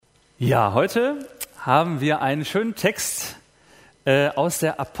Ja, heute haben wir einen schönen Text aus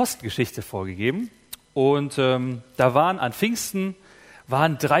der Apostelgeschichte vorgegeben. Und da waren an Pfingsten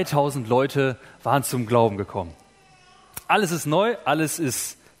 3000 Leute zum Glauben gekommen. Alles ist neu, alles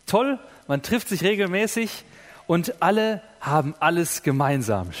ist toll, man trifft sich regelmäßig und alle haben alles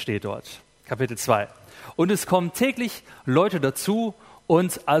gemeinsam, steht dort, Kapitel 2. Und es kommen täglich Leute dazu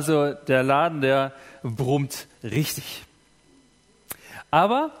und also der Laden, der brummt richtig.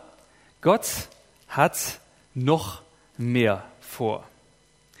 Aber Gott hat noch mehr vor.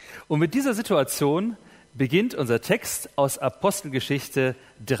 Und mit dieser Situation beginnt unser Text aus Apostelgeschichte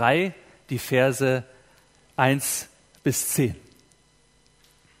 3, die Verse 1 bis 10.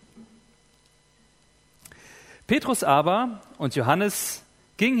 Petrus aber und Johannes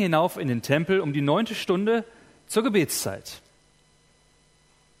gingen hinauf in den Tempel um die 9. Stunde zur Gebetszeit.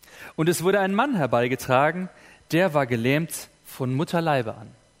 Und es wurde ein Mann herbeigetragen, der war gelähmt von Mutterleibe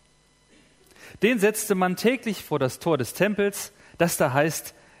an. Den setzte man täglich vor das Tor des Tempels, das da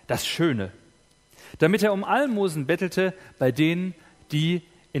heißt, das Schöne, damit er um Almosen bettelte bei denen, die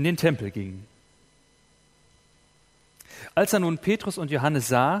in den Tempel gingen. Als er nun Petrus und Johannes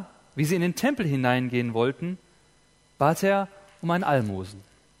sah, wie sie in den Tempel hineingehen wollten, bat er um ein Almosen.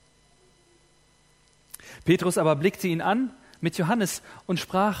 Petrus aber blickte ihn an mit Johannes und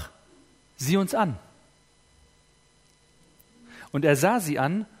sprach, sieh uns an. Und er sah sie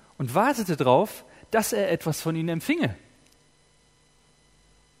an und wartete darauf, dass er etwas von ihnen empfinge.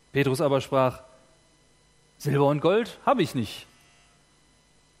 Petrus aber sprach, Silber und Gold habe ich nicht.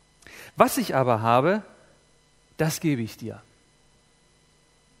 Was ich aber habe, das gebe ich dir.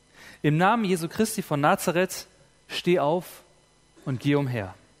 Im Namen Jesu Christi von Nazareth, steh auf und geh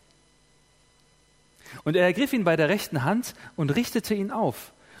umher. Und er ergriff ihn bei der rechten Hand und richtete ihn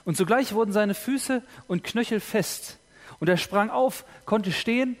auf. Und sogleich wurden seine Füße und Knöchel fest. Und er sprang auf, konnte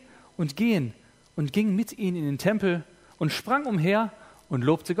stehen und gehen und ging mit ihnen in den Tempel und sprang umher und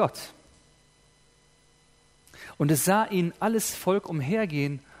lobte Gott. Und es sah ihn alles Volk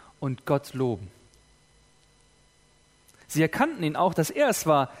umhergehen und Gott loben. Sie erkannten ihn auch, dass er es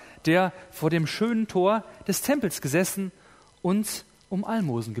war, der vor dem schönen Tor des Tempels gesessen und um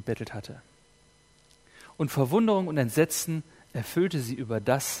Almosen gebettelt hatte. Und Verwunderung und Entsetzen erfüllte sie über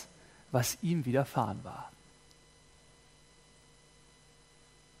das, was ihm widerfahren war.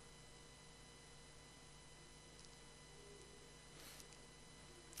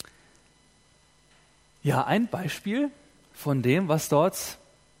 Ja, ein Beispiel von dem, was dort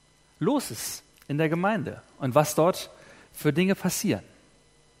los ist in der Gemeinde und was dort für Dinge passieren.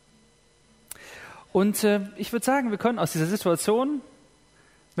 Und ich würde sagen, wir können aus dieser Situation,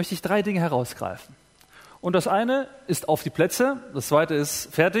 möchte ich 3 Dinge herausgreifen. Und das eine ist auf die Plätze, das zweite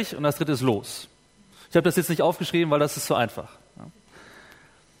ist fertig und das dritte ist los. Ich habe das jetzt nicht aufgeschrieben, weil das ist so einfach.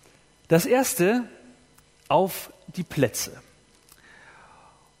 Das erste, auf die Plätze.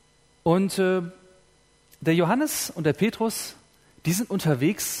 Und der Johannes und der Petrus, die sind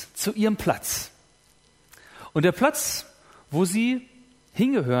unterwegs zu ihrem Platz. Und der Platz, wo sie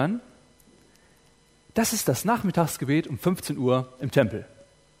hingehören, das ist das Nachmittagsgebet um 15 Uhr im Tempel.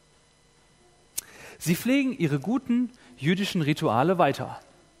 Sie pflegen ihre guten jüdischen Rituale weiter.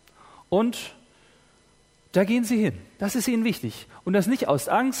 Und da gehen sie hin. Das ist ihnen wichtig. Und das nicht aus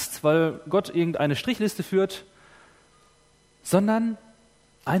Angst, weil Gott irgendeine Strichliste führt, sondern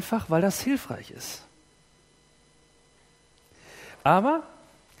einfach, weil das hilfreich ist. Aber,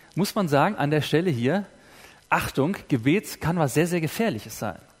 muss man sagen, an der Stelle hier, Achtung, Gebet kann was sehr, sehr Gefährliches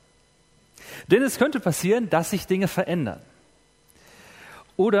sein. Denn es könnte passieren, dass sich Dinge verändern.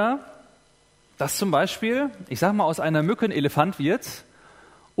 Oder, dass zum Beispiel, ich sage mal, aus einer Mücke ein Elefant wird.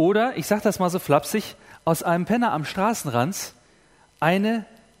 Oder, ich sage das mal so flapsig, aus einem Penner am Straßenrand eine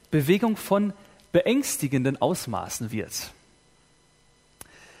Bewegung von beängstigenden Ausmaßen wird.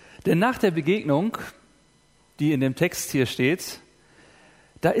 Denn nach der Begegnung, die in dem Text hier steht,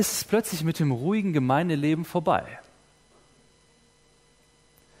 da ist es plötzlich mit dem ruhigen Gemeindeleben vorbei.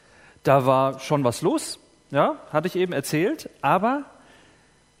 Da war schon was los, ja, hatte ich eben erzählt, aber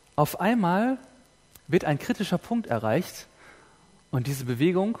auf einmal wird ein kritischer Punkt erreicht und diese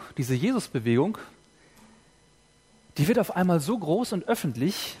Bewegung, diese Jesus-Bewegung, die wird auf einmal so groß und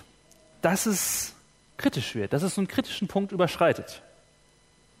öffentlich, dass es kritisch wird, dass es so einen kritischen Punkt überschreitet.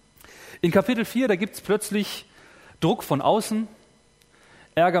 In Kapitel 4, da gibt es plötzlich Druck von außen,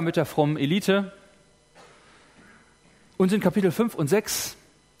 Ärger mit der frommen Elite. Und in Kapitel 5 und 6,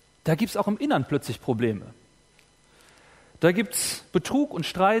 da gibt es auch im Innern plötzlich Probleme. Da gibt es Betrug und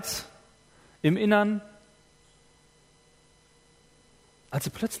Streit im Innern.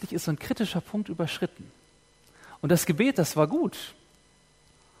 Also plötzlich ist so ein kritischer Punkt überschritten. Und das Gebet, das war gut.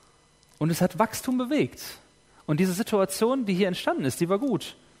 Und es hat Wachstum bewegt. Und diese Situation, die hier entstanden ist, die war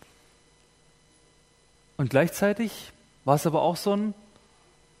gut. Und gleichzeitig war es aber auch so ein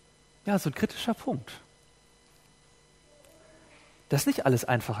kritischer Punkt, das nicht alles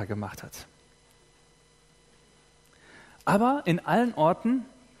einfacher gemacht hat. Aber in allen Orten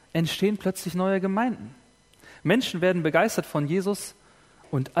entstehen plötzlich neue Gemeinden. Menschen werden begeistert von Jesus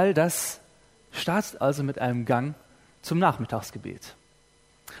und all das startet also mit einem Gang zum Nachmittagsgebet.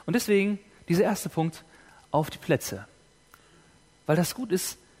 Und deswegen dieser erste Punkt, auf die Plätze. Weil das gut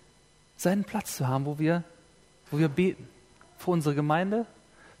ist, seinen Platz zu haben, wo wir beten. Für unsere Gemeinde,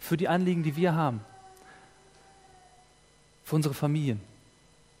 für die Anliegen, die wir haben. Für unsere Familien,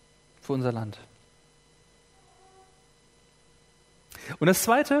 für unser Land. Und das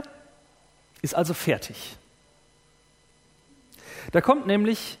Zweite ist also fertig. Da kommt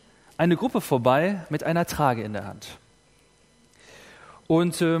nämlich eine Gruppe vorbei mit einer Trage in der Hand.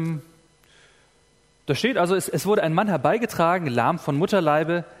 Und da steht also, es wurde ein Mann herbeigetragen, lahm von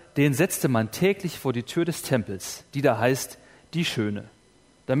Mutterleibe, den setzte man täglich vor die Tür des Tempels, die da heißt, die Schöne,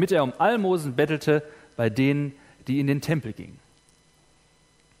 damit er um Almosen bettelte bei denen, die in den Tempel gingen.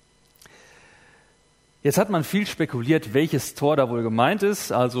 Jetzt hat man viel spekuliert, welches Tor da wohl gemeint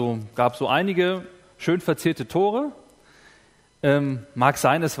ist. Also gab so einige schön verzierte Tore. Mag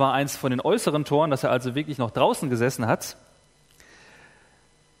sein, es war eins von den äußeren Toren, dass er also wirklich noch draußen gesessen hat.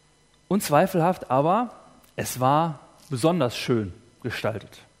 Unzweifelhaft aber, es war besonders schön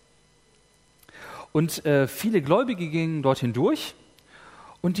gestaltet. Und viele Gläubige gingen dorthin durch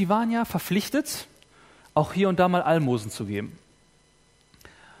und die waren ja verpflichtet, auch hier und da mal Almosen zu geben.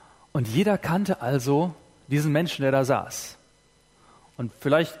 Und jeder kannte also diesen Menschen, der da saß. Und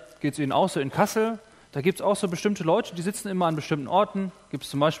vielleicht geht es Ihnen auch so in Kassel, da gibt es auch so bestimmte Leute, die sitzen immer an bestimmten Orten. Gibt es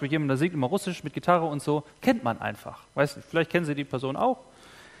zum Beispiel jemanden, der singt immer Russisch mit Gitarre und so. Kennt man einfach. Weiß nicht, vielleicht kennen Sie die Person auch.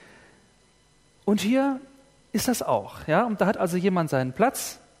 Und hier ist das auch. Ja? Und da hat also jemand seinen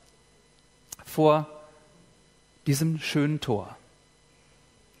Platz vor diesem schönen Tor.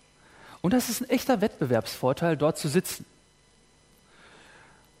 Und das ist ein echter Wettbewerbsvorteil, dort zu sitzen.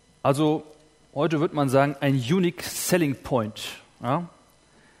 Also heute würde man sagen, ein Unique Selling Point. Ja?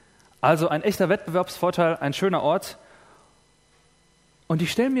 Also ein echter Wettbewerbsvorteil, ein schöner Ort. Und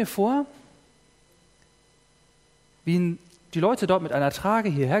ich stelle mir vor, wie ihn die Leute dort mit einer Trage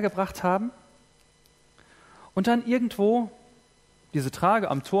hierher gebracht haben und dann irgendwo diese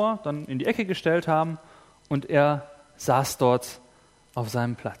Trage am Tor dann in die Ecke gestellt haben und er saß dort auf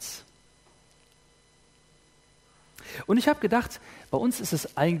seinem Platz. Und ich habe gedacht, bei uns ist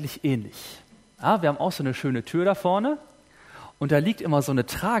es eigentlich ähnlich. Ja, wir haben auch so eine schöne Tür da vorne und da liegt immer so eine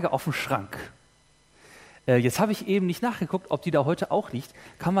Trage auf dem Schrank. Jetzt habe ich eben nicht nachgeguckt, ob die da heute auch liegt.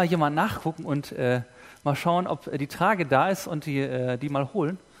 Kann mal jemand nachgucken und mal schauen, ob die Trage da ist und die mal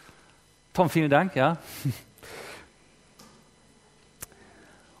holen. Tom, vielen Dank, ja.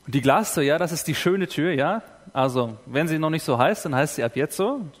 Und die Glastür, ja, das ist die schöne Tür, ja. Also, wenn sie noch nicht so heißt, dann heißt sie ab jetzt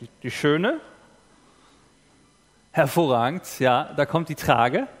so, die schöne. Hervorragend, ja, da kommt die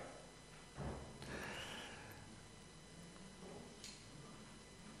Trage.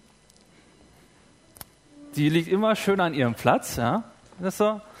 Die liegt immer schön an ihrem Platz, ja. Das ist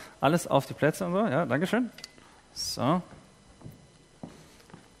so, alles auf die Plätze und so, ja, Dankeschön. So.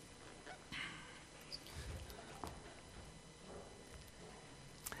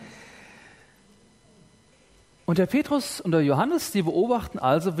 Und der Petrus und der Johannes, die beobachten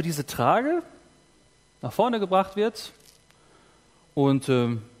also, wie diese Trage nach vorne gebracht wird und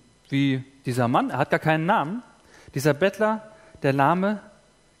wie dieser Mann, er hat gar keinen Namen, dieser Bettler, der lahme,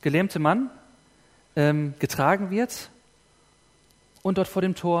 gelähmte Mann, getragen wird und dort vor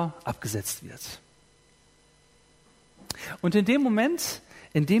dem Tor abgesetzt wird. Und in dem Moment,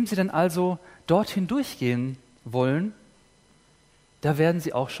 in dem sie dann also dorthin durchgehen wollen, da werden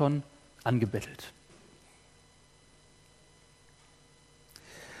sie auch schon angebettelt.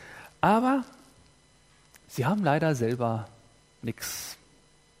 Aber sie haben leider selber nichts.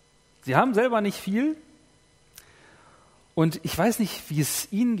 Sie haben selber nicht viel. Und ich weiß nicht, wie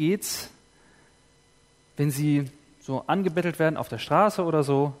es Ihnen geht, wenn Sie so angebettelt werden auf der Straße oder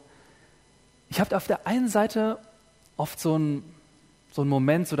so. Ich habe auf der einen Seite oft so einen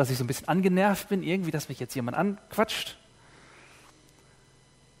Moment, so dass ich so ein bisschen angenervt bin, irgendwie, dass mich jetzt jemand anquatscht.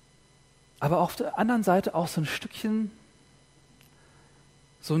 Aber auf der anderen Seite auch so ein Stückchen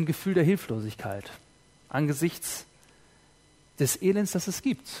so ein Gefühl der Hilflosigkeit angesichts des Elends, das es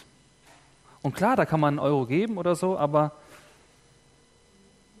gibt. Und klar, da kann man einen Euro geben oder so, aber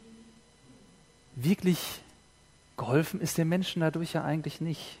wirklich geholfen ist den Menschen dadurch ja eigentlich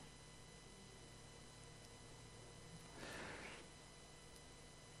nicht.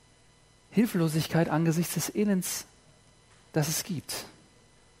 Hilflosigkeit angesichts des Elends, das es gibt.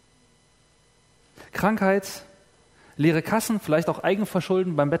 Krankheit, leere Kassen, vielleicht auch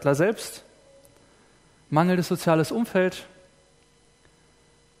Eigenverschulden beim Bettler selbst, mangelndes soziales Umfeld.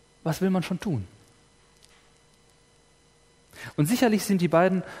 Was will man schon tun? Und sicherlich sind die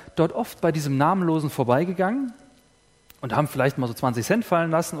beiden dort oft bei diesem Namenlosen vorbeigegangen und haben vielleicht mal so 20 Cent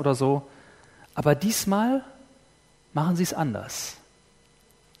fallen lassen oder so. Aber diesmal machen sie es anders.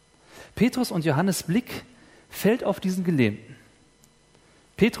 Petrus und Johannes' Blick fällt auf diesen Gelähmten.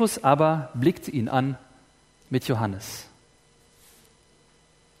 Petrus aber blickt ihn an mit Johannes.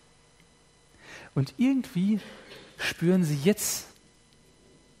 Und irgendwie spüren sie, jetzt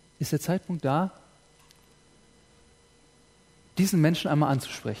ist der Zeitpunkt da, diesen Menschen einmal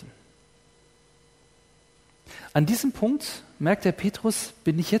anzusprechen. An diesem Punkt merkt der Petrus,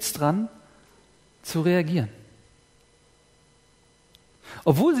 bin ich jetzt dran, zu reagieren.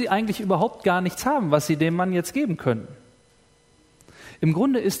 Obwohl sie eigentlich überhaupt gar nichts haben, was sie dem Mann jetzt geben können. Im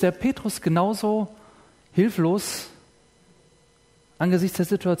Grunde ist der Petrus genauso hilflos angesichts der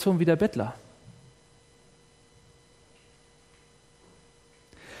Situation wie der Bettler.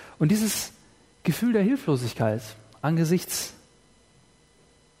 Und dieses Gefühl der Hilflosigkeit angesichts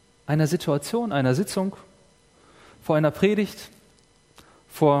einer Situation, einer Sitzung, vor einer Predigt,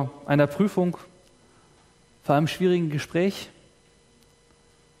 vor einer Prüfung, vor einem schwierigen Gespräch,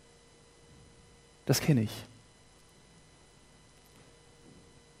 das kenne ich.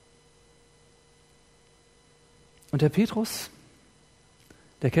 Und der Petrus,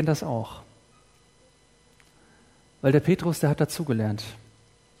 der kennt das auch. Weil der Petrus, der hat dazugelernt.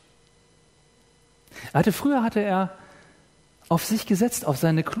 Früher hatte er auf sich gesetzt, auf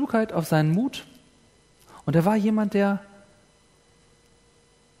seine Klugheit, auf seinen Mut. Und er war jemand, der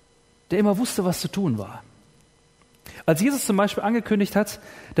immer wusste, was zu tun war. Als Jesus zum Beispiel angekündigt hat,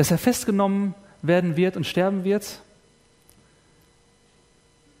 dass er festgenommen werden wird und sterben wird,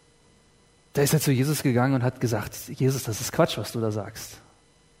 da ist er zu Jesus gegangen und hat gesagt, Jesus, das ist Quatsch, was du da sagst.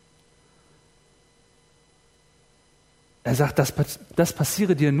 Er sagt, das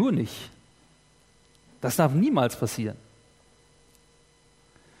passiere dir nur nicht. Das darf niemals passieren.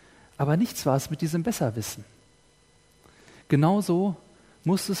 Aber nichts war es mit diesem Besserwissen. Genauso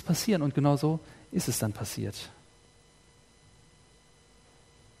musste es passieren und genauso ist es dann passiert.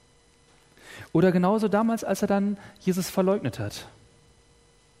 Oder genauso damals, als er dann Jesus verleugnet hat.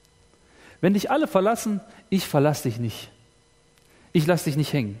 Wenn dich alle verlassen, ich verlasse dich nicht. Ich lasse dich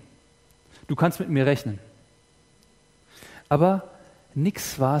nicht hängen. Du kannst mit mir rechnen. Aber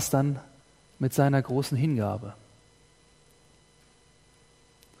nix war es dann mit seiner großen Hingabe.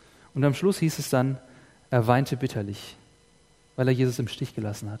 Und am Schluss hieß es dann, er weinte bitterlich, weil er Jesus im Stich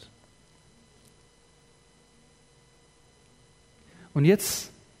gelassen hat. Und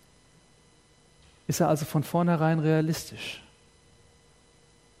jetzt ist er also von vornherein realistisch.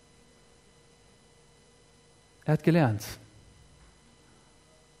 Er hat gelernt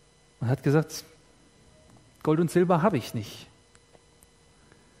und hat gesagt, Gold und Silber habe ich nicht.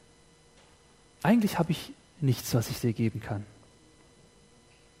 Eigentlich habe ich nichts, was ich dir geben kann.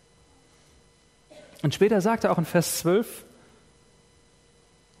 Und später sagt er auch in Vers 12,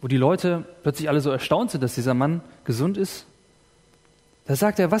 wo die Leute plötzlich alle so erstaunt sind, dass dieser Mann gesund ist, da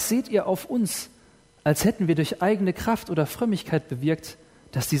sagt er, was seht ihr auf uns, als hätten wir durch eigene Kraft oder Frömmigkeit bewirkt,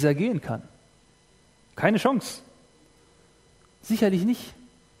 dass dieser gehen kann? Keine Chance. Sicherlich nicht.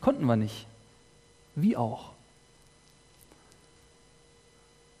 Konnten wir nicht. Wie auch.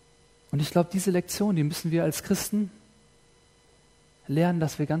 Und ich glaube, diese Lektion, die müssen wir als Christen lernen,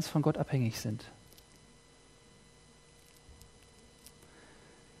 dass wir ganz von Gott abhängig sind.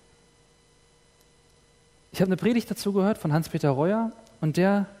 Ich habe eine Predigt dazu gehört von Hans-Peter Reuer und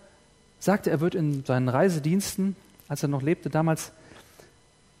der sagte, er wird in seinen Reisediensten, als er noch lebte damals,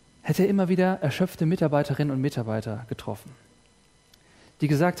 hätte er immer wieder erschöpfte Mitarbeiterinnen und Mitarbeiter getroffen, die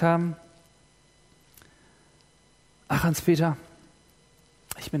gesagt haben, ach Hans-Peter,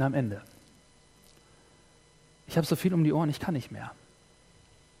 ich bin am Ende. Ich habe so viel um die Ohren, ich kann nicht mehr.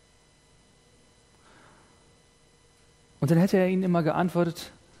 Und dann hätte er ihnen immer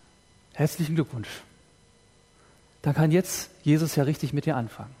geantwortet, herzlichen Glückwunsch. Dann kann jetzt Jesus ja richtig mit dir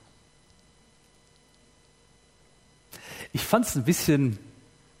anfangen. Ich fand es ein bisschen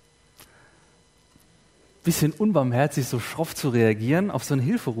unbarmherzig, so schroff zu reagieren auf so einen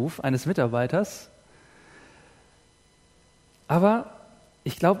Hilferuf eines Mitarbeiters. Aber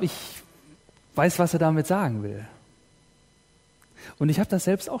ich glaube, ich weiß, was er damit sagen will. Und ich habe das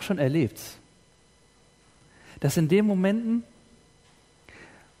selbst auch schon erlebt. Dass in den Momenten,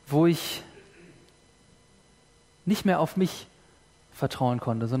 wo ich nicht mehr auf mich vertrauen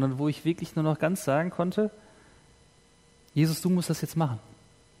konnte, sondern wo ich wirklich nur noch ganz sagen konnte, Jesus, du musst das jetzt machen.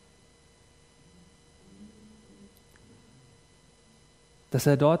 Dass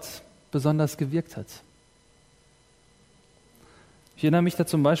er dort besonders gewirkt hat. Ich erinnere mich da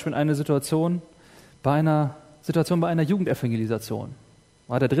zum Beispiel an eine Situation bei einer Jugendevangelisation.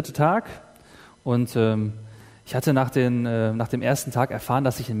 War der 3. Tag und ich hatte nach dem ersten Tag erfahren,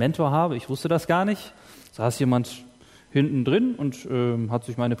 dass ich einen Mentor habe. Ich wusste das gar nicht. Saß jemand hinten drin und hat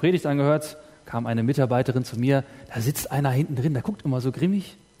sich meine Predigt angehört. Kam eine Mitarbeiterin zu mir. Da sitzt einer hinten drin, der guckt immer so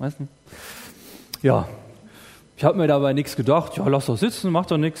grimmig. Weißt du? Ja, ich habe mir dabei nichts gedacht. Ja, lass doch sitzen, mach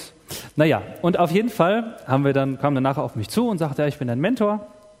doch nichts. Naja, und auf jeden Fall kam dann nachher auf mich zu und sagte, ja, ich bin dein Mentor.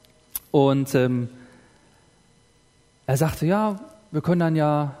 Und er sagte, ja, wir können dann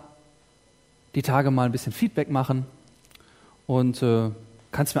ja die Tage mal ein bisschen Feedback machen und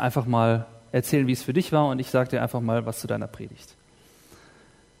kannst mir einfach mal erzählen, wie es für dich war, und ich sage dir einfach mal was zu deiner Predigt.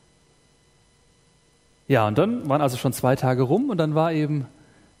 Ja, und dann waren also schon 2 Tage rum und dann war eben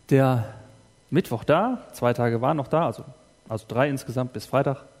der Mittwoch da, 2 Tage waren noch da, also 3 insgesamt bis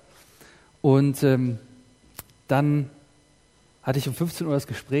Freitag. Und dann hatte ich um 15 Uhr das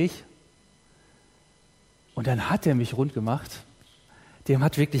Gespräch und dann hat er mich rund gemacht. Dem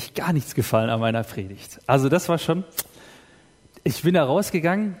hat wirklich gar nichts gefallen an meiner Predigt. Also das war schon, ich bin da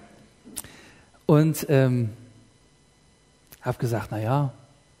rausgegangen und habe gesagt, naja,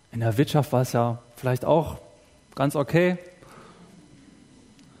 in der Wirtschaft war es ja vielleicht auch ganz okay.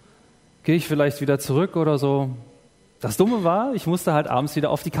 Gehe ich vielleicht wieder zurück oder so. Das Dumme war, ich musste halt abends wieder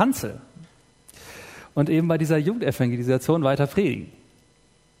auf die Kanzel und eben bei dieser Jugendevangelisation weiter predigen.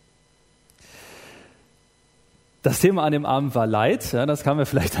 Das Thema an dem Abend war Leid, ja, das kam mir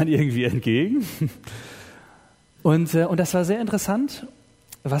vielleicht dann irgendwie entgegen. Und das war sehr interessant,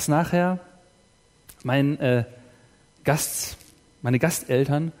 was nachher meine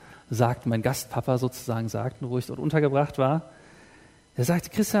Gasteltern sagten, mein Gastpapa sozusagen sagten, wo ich dort untergebracht war. Er sagte,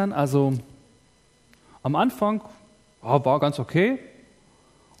 Christian, also am Anfang war ganz okay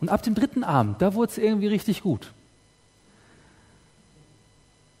und ab dem 3. Abend, da wurde es irgendwie richtig gut.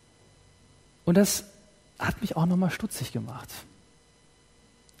 Und das hat mich auch nochmal stutzig gemacht.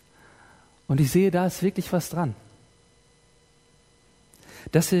 Und ich sehe, da ist wirklich was dran.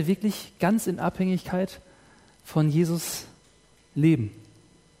 Dass wir wirklich ganz in Abhängigkeit von Jesus leben,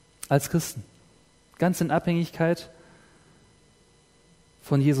 als Christen. Ganz in Abhängigkeit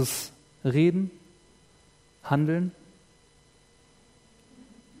von Jesus reden, handeln.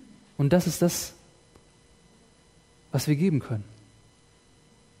 Und das ist das, was wir geben können.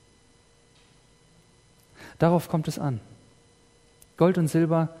 Darauf kommt es an. Gold und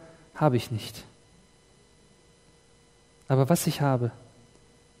Silber habe ich nicht. Aber was ich habe,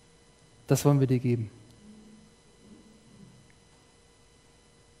 das wollen wir dir geben.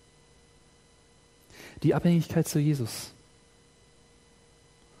 Die Abhängigkeit zu Jesus.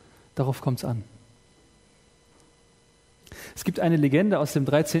 Darauf kommt es an. Es gibt eine Legende aus dem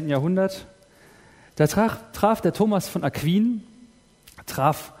 13. Jahrhundert. Da traf der Thomas von Aquin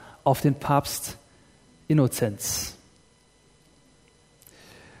auf den Papst Innozenz.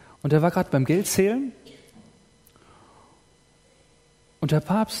 Und er war gerade beim Geldzählen. Und der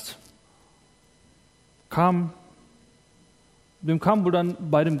Papst dem kam wohl dann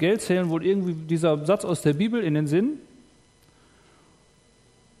bei dem Geldzählen wohl irgendwie dieser Satz aus der Bibel in den Sinn.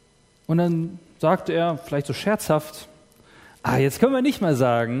 Und dann sagte er, vielleicht so scherzhaft, jetzt können wir nicht mehr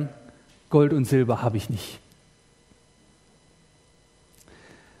sagen, Gold und Silber habe ich nicht.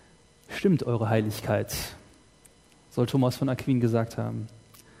 Stimmt, eure Heiligkeit, soll Thomas von Aquin gesagt haben.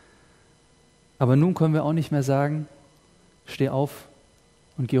 Aber nun können wir auch nicht mehr sagen, steh auf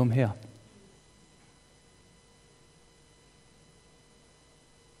und geh umher.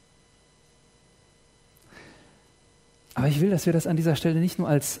 Aber ich will, dass wir das an dieser Stelle nicht nur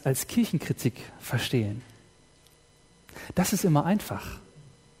als Kirchenkritik verstehen. Das ist immer einfach,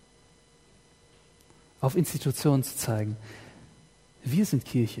 auf Institutionen zu zeigen. Wir sind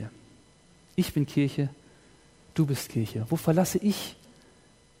Kirche. Ich bin Kirche, du bist Kirche. Wo verlasse ich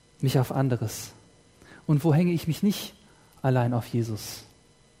mich auf anderes? Und wo hänge ich mich nicht allein auf Jesus?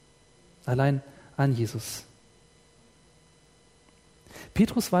 Allein an Jesus.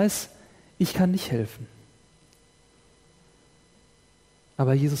 Petrus weiß, ich kann nicht helfen.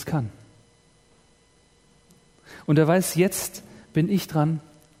 Aber Jesus kann. Und er weiß, jetzt bin ich dran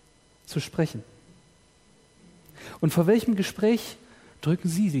zu sprechen. Und vor welchem Gespräch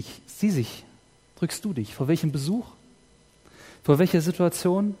drückst du dich? Vor welchem Besuch? Vor welcher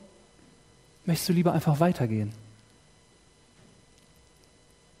Situation möchtest du lieber einfach weitergehen?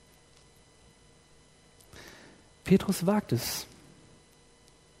 Petrus wagt es,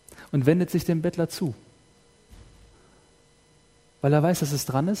 und wendet sich dem Bettler zu, weil er weiß, dass es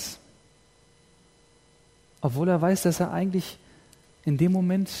dran ist, obwohl er weiß, dass er eigentlich in dem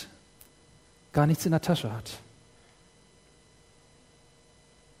Moment gar nichts in der Tasche hat.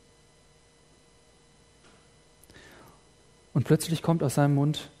 Und plötzlich kommt aus seinem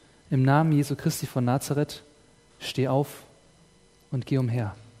Mund: Im Namen Jesu Christi von Nazareth, steh auf und geh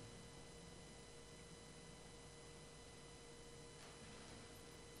umher.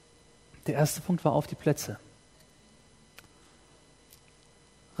 Der erste Punkt war: auf die Plätze.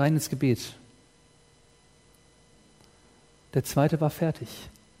 Rein ins Gebet. Der zweite war: fertig.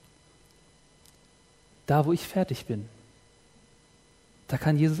 Da, wo ich fertig bin, da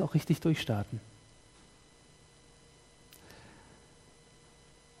kann Jesus auch richtig durchstarten.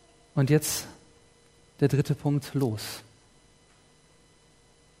 Und jetzt der dritte Punkt: los.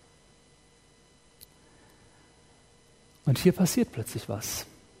 Und hier passiert plötzlich was.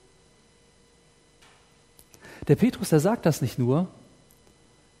 Der Petrus, der sagt das nicht nur,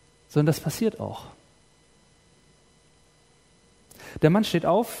 sondern das passiert auch. Der Mann steht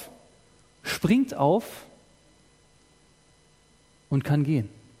auf, springt auf und kann gehen.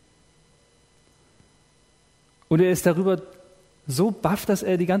 Und er ist darüber so baff, dass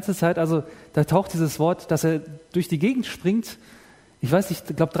er die ganze Zeit, also da taucht dieses Wort, dass er durch die Gegend springt, ich weiß nicht,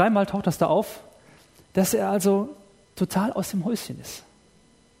 ich glaube 3-mal taucht das da auf, dass er also total aus dem Häuschen ist.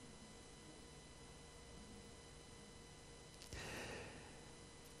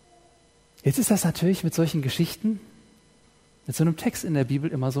 Jetzt ist das natürlich mit solchen Geschichten, mit so einem Text in der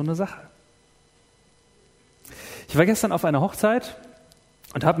Bibel immer so eine Sache. Ich war gestern auf einer Hochzeit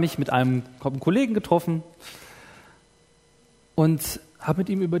und habe mich mit einem Kollegen getroffen und habe mit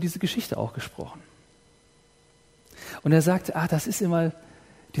ihm über diese Geschichte auch gesprochen. Und er sagte, das ist immer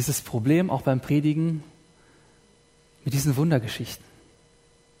dieses Problem auch beim Predigen mit diesen Wundergeschichten.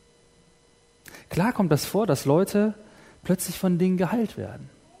 Klar kommt das vor, dass Leute plötzlich von Dingen geheilt werden.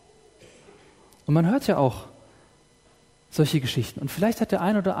 Und man hört ja auch solche Geschichten. Und vielleicht hat der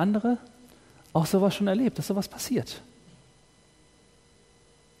ein oder andere auch sowas schon erlebt, dass sowas passiert.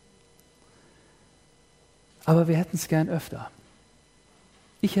 Aber wir hätten es gern öfter.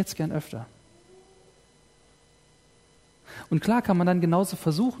 Ich hätte es gern öfter. Und klar kann man dann genauso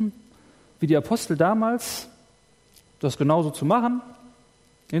versuchen, wie die Apostel damals, das genauso zu machen,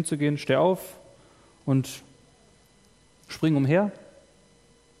 hinzugehen, steh auf und spring umher.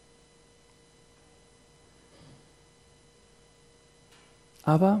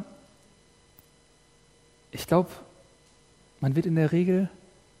 Aber ich glaube, man wird in der Regel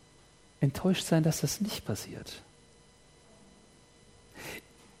enttäuscht sein, dass das nicht passiert.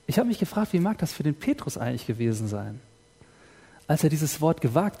 Ich habe mich gefragt, wie mag das für den Petrus eigentlich gewesen sein, als er dieses Wort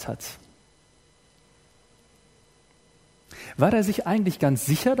gewagt hat? War er sich eigentlich ganz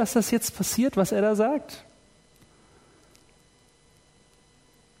sicher, dass das jetzt passiert, was er da sagt?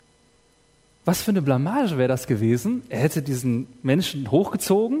 Was für eine Blamage wäre das gewesen? Er hätte diesen Menschen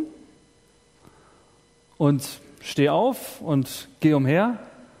hochgezogen und steh auf und geh umher,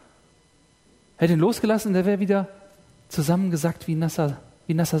 hätte ihn losgelassen und der wäre wieder zusammengesackt wie ein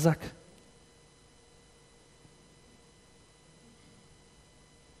nasser Sack.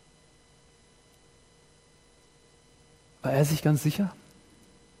 War er sich ganz sicher?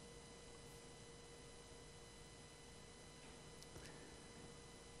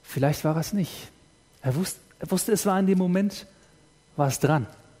 Vielleicht war es nicht. Er wusste, es war in dem Moment, war es dran.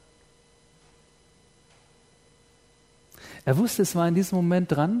 Er wusste, es war in diesem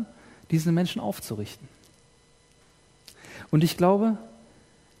Moment dran, diesen Menschen aufzurichten. Und ich glaube,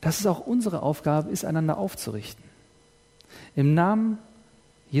 dass es auch unsere Aufgabe ist, einander aufzurichten. Im Namen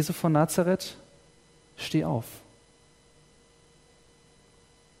Jesu von Nazareth, steh auf.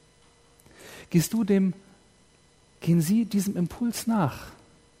 Gehen Sie diesem Impuls nach?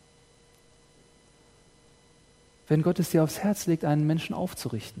 Wenn Gott es dir aufs Herz legt, einen Menschen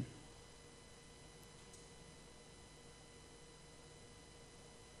aufzurichten.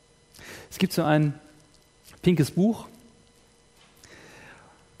 Es gibt so ein pinkes Buch,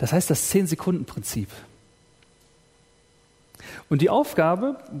 das heißt das 10-Sekunden-Prinzip. Und die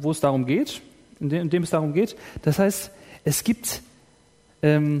Aufgabe, wo es darum geht, in dem es darum geht, das heißt, es gibt,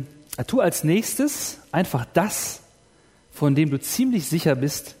 tu als nächstes einfach das, von dem du ziemlich sicher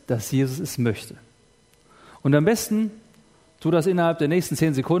bist, dass Jesus es möchte. Und am besten tu das innerhalb der nächsten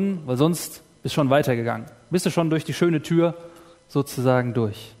 10 Sekunden, weil sonst bist du schon weitergegangen. Bist du schon durch die schöne Tür sozusagen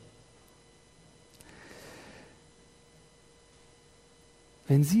durch.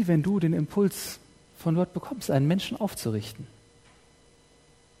 Wenn du den Impuls von Gott bekommst, einen Menschen aufzurichten,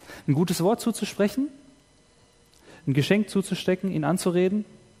 ein gutes Wort zuzusprechen, ein Geschenk zuzustecken, ihn anzureden,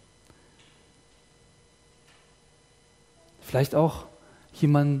 Vielleicht auch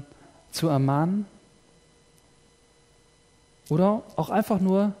jemanden zu ermahnen oder auch einfach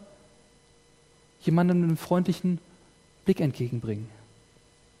nur jemandem einen freundlichen Blick entgegenbringen.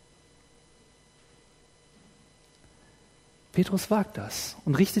 Petrus wagt das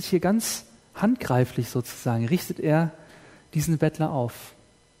und richtet hier ganz handgreiflich sozusagen, richtet er diesen Bettler auf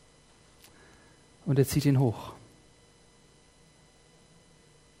und er zieht ihn hoch.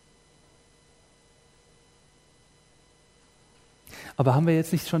 Aber haben wir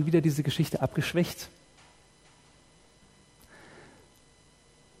jetzt nicht schon wieder diese Geschichte abgeschwächt?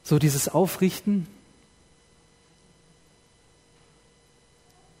 So dieses Aufrichten.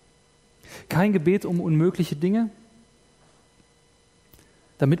 Kein Gebet um unmögliche Dinge,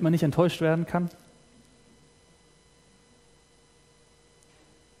 damit man nicht enttäuscht werden kann.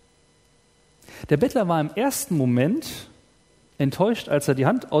 Der Bettler war im ersten Moment enttäuscht, als er die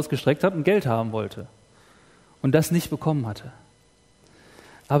Hand ausgestreckt hat und Geld haben wollte und das nicht bekommen hatte.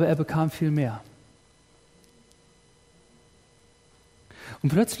 Aber er bekam viel mehr. Und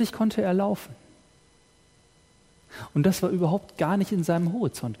plötzlich konnte er laufen. Und das war überhaupt gar nicht in seinem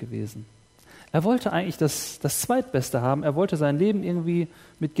Horizont gewesen. Er wollte eigentlich das Zweitbeste haben. Er wollte sein Leben irgendwie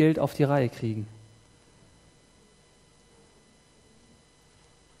mit Geld auf die Reihe kriegen.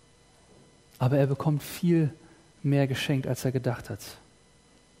 Aber er bekommt viel mehr geschenkt, als er gedacht hat.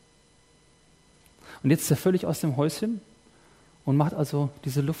 Und jetzt ist er völlig aus dem Häuschen und macht also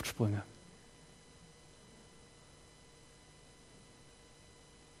diese Luftsprünge.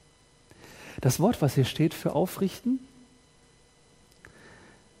 Das Wort, was hier steht für aufrichten,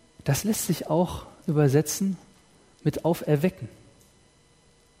 das lässt sich auch übersetzen mit auferwecken.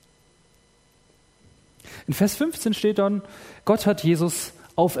 In Vers 15 steht dann, Gott hat Jesus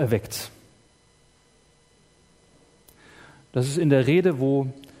auferweckt. Das ist in der Rede,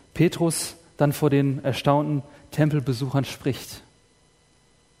 wo Petrus dann vor den erstaunten Tempelbesuchern spricht.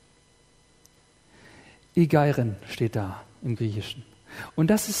 Egeiren steht da im Griechischen. Und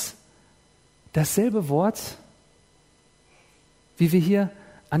das ist dasselbe Wort, wie wir hier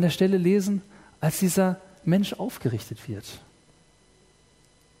an der Stelle lesen, als dieser Mensch aufgerichtet wird.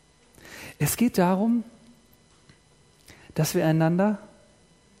 Es geht darum, dass wir einander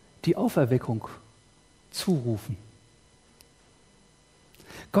die Auferweckung zurufen.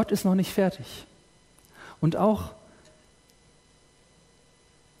 Gott ist noch nicht fertig. Und auch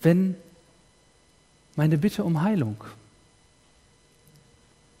wenn meine Bitte um Heilung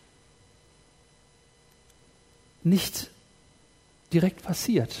nicht direkt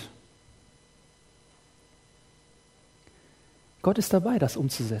passiert, Gott ist dabei, das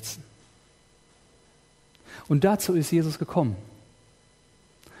umzusetzen. Und dazu ist Jesus gekommen,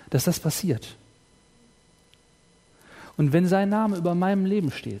 dass das passiert. Und wenn sein Name über meinem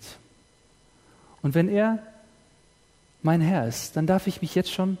Leben steht und wenn er mein Herr ist, dann darf ich mich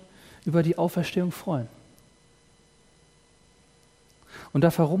jetzt schon über die Auferstehung freuen. Und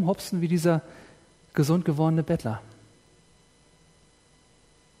darf herumhopsen wie dieser gesund gewordene Bettler.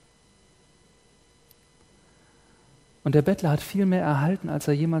 Und der Bettler hat viel mehr erhalten, als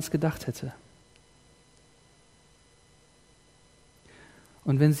er jemals gedacht hätte.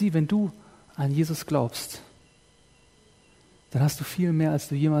 Und wenn du an Jesus glaubst, dann hast du viel mehr, als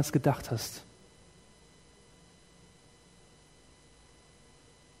du jemals gedacht hast.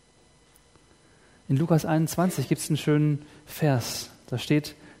 In Lukas 21 gibt es einen schönen Vers. Da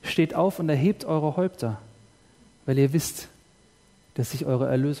steht, steht auf und erhebt eure Häupter, weil ihr wisst, dass sich eure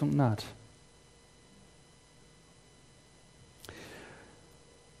Erlösung naht.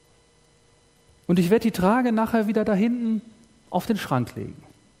 Und ich werde die Trage nachher wieder da hinten auf den Schrank legen.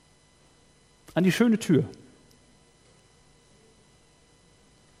 An die schöne Tür.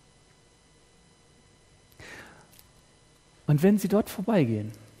 Und wenn sie dort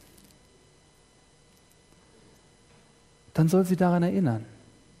vorbeigehen, dann soll sie daran erinnern.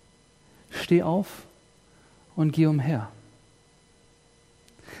 Steh auf und geh umher.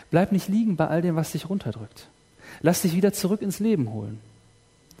 Bleib nicht liegen bei all dem, was dich runterdrückt. Lass dich wieder zurück ins Leben holen.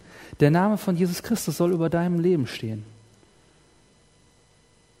 Der Name von Jesus Christus soll über deinem Leben stehen.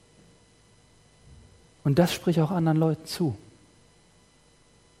 Und das sprich auch anderen Leuten zu.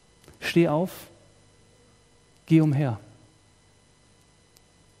 Steh auf, geh umher.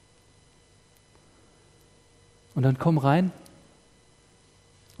 Und dann komm rein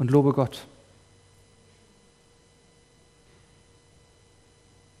und lobe Gott.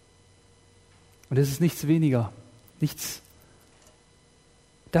 Und es ist nichts weniger, nichts.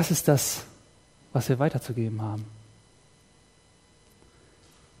 Das ist das, was wir weiterzugeben haben.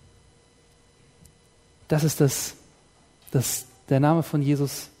 Das ist das, dass der Name von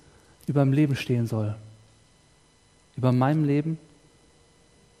Jesus über dem Leben stehen soll. über meinem Leben,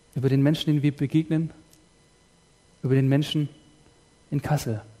 über den Menschen, denen wir begegnen, über den Menschen in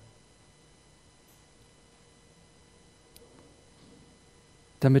Kassel.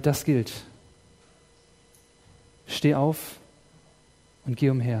 Damit das gilt, steh auf und geh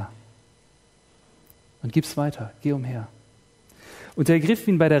umher. Und gib's weiter, geh umher. Und er ergriff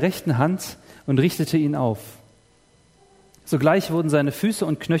ihn bei der rechten Hand und richtete ihn auf. Sogleich wurden seine Füße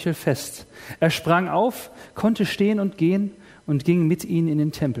und Knöchel fest. Er sprang auf, konnte stehen und gehen und ging mit ihnen in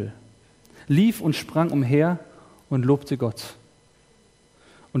den Tempel, lief und sprang umher und lobte Gott.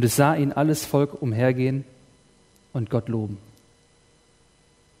 Und es sah ihn alles Volk umhergehen und Gott loben.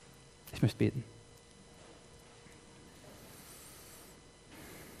 Ich möchte beten.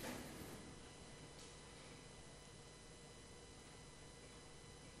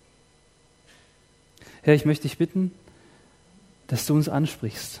 Herr, ich möchte dich bitten, dass du uns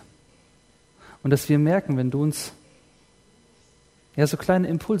ansprichst und dass wir merken, wenn du uns so kleine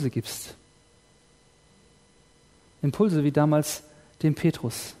Impulse gibst. Impulse wie damals dem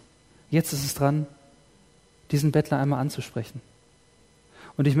Petrus. Jetzt ist es dran, diesen Bettler einmal anzusprechen.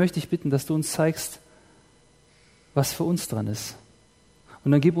 Und ich möchte dich bitten, dass du uns zeigst, was für uns dran ist.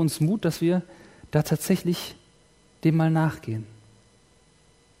 Und dann gib uns Mut, dass wir da tatsächlich dem mal nachgehen.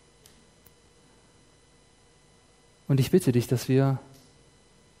 Und ich bitte dich, dass wir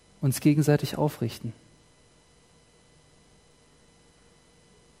uns gegenseitig aufrichten.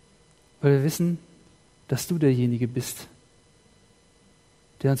 Weil wir wissen, dass du derjenige bist,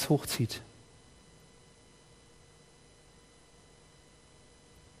 der uns hochzieht.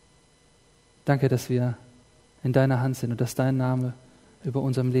 Danke, dass wir in deiner Hand sind und dass dein Name über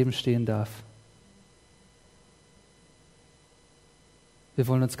unserem Leben stehen darf. Wir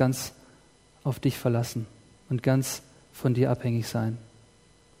wollen uns ganz auf dich verlassen und ganz von dir abhängig sein.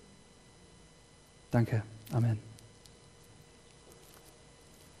 Danke. Amen.